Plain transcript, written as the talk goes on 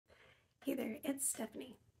Hey there, it's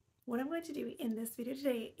Stephanie. What I'm going to do in this video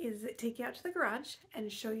today is take you out to the garage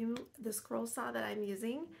and show you the scroll saw that I'm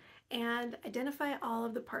using and identify all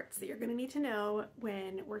of the parts that you're going to need to know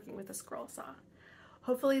when working with a scroll saw.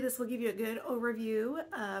 Hopefully this will give you a good overview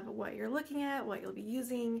of what you're looking at, what you'll be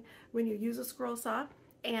using when you use a scroll saw,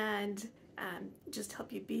 and just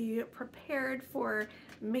help you be prepared for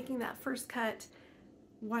making that first cut,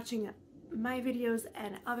 watching my videos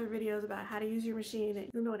and other videos about how to use your machine, and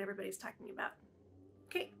you'll know what everybody's talking about.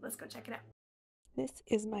 Okay, let's go check it out. This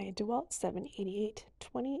is my DeWalt 788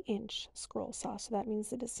 20-inch scroll saw, so that means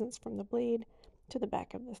the distance from the blade to the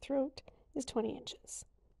back of the throat is 20 inches.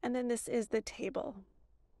 And then this is the table.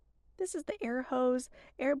 This is the air hose.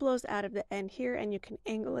 Air blows out of the end here, and you can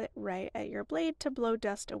angle it right at your blade to blow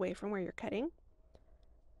dust away from where you're cutting.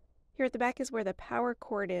 Here at the back is where the power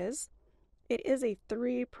cord is. It is a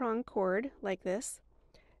 3-prong cord like this.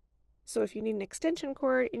 So if you need an extension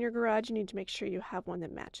cord in your garage, you need to make sure you have one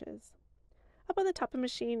that matches. Up on the top of the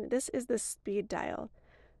machine, this is the speed dial.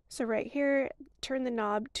 So right here, turn the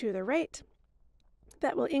knob to the right.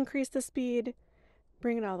 That will increase the speed,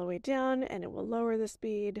 bring it all the way down, and it will lower the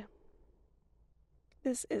speed.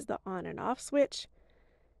 This is the on and off switch.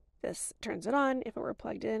 This turns it on. If it were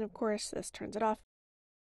plugged in, of course, this turns it off.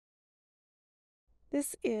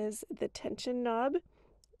 This is the tension knob,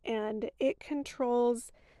 and it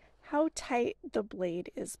controls how tight the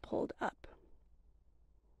blade is pulled up.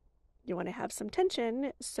 You want to have some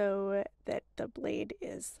tension so that the blade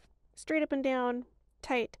is straight up and down,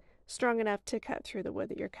 tight, strong enough to cut through the wood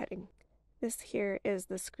that you're cutting. This here is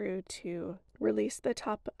the screw to release the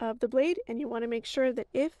top of the blade, and you want to make sure that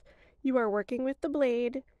if you are working with the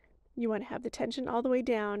blade, you want to have the tension all the way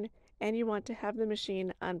down, and you want to have the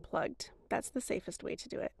machine unplugged. That's the safest way to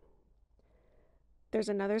do it. There's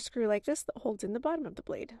another screw like this that holds in the bottom of the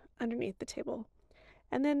blade underneath the table.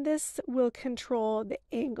 And then this will control the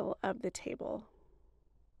angle of the table.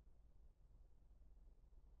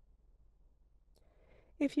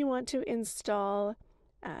 If you want to install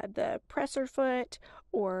the presser foot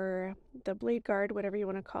or the blade guard, whatever you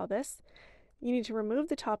want to call this, you need to remove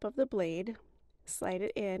the top of the blade, slide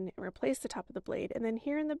it in, and replace the top of the blade. And then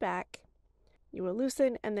here in the back, you will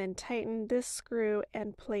loosen and then tighten this screw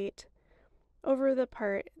and plate over the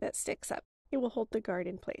part that sticks up. It will hold the guard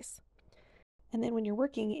in place. And then when you're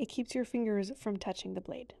working, it keeps your fingers from touching the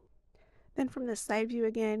blade. Then from the side view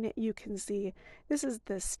again, you can see this is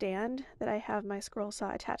the stand that I have my scroll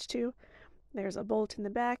saw attached to. There's a bolt in the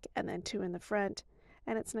back and then 2 in the front.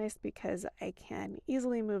 And it's nice because I can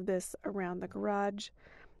easily move this around the garage.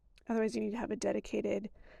 Otherwise, you need to have a dedicated,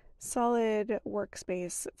 solid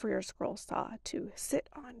workspace for your scroll saw to sit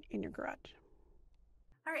on in your garage.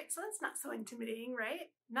 All right, so that's not so intimidating,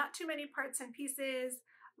 right? Not too many parts and pieces,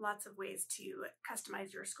 lots of ways to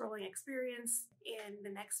customize your scrolling experience. In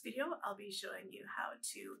the next video, I'll be showing you how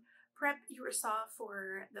to prep your saw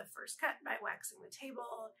for the first cut by waxing the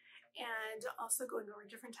table, and also going over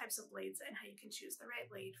different types of blades and how you can choose the right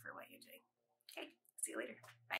blade for what you're doing. Okay, see you later. Bye.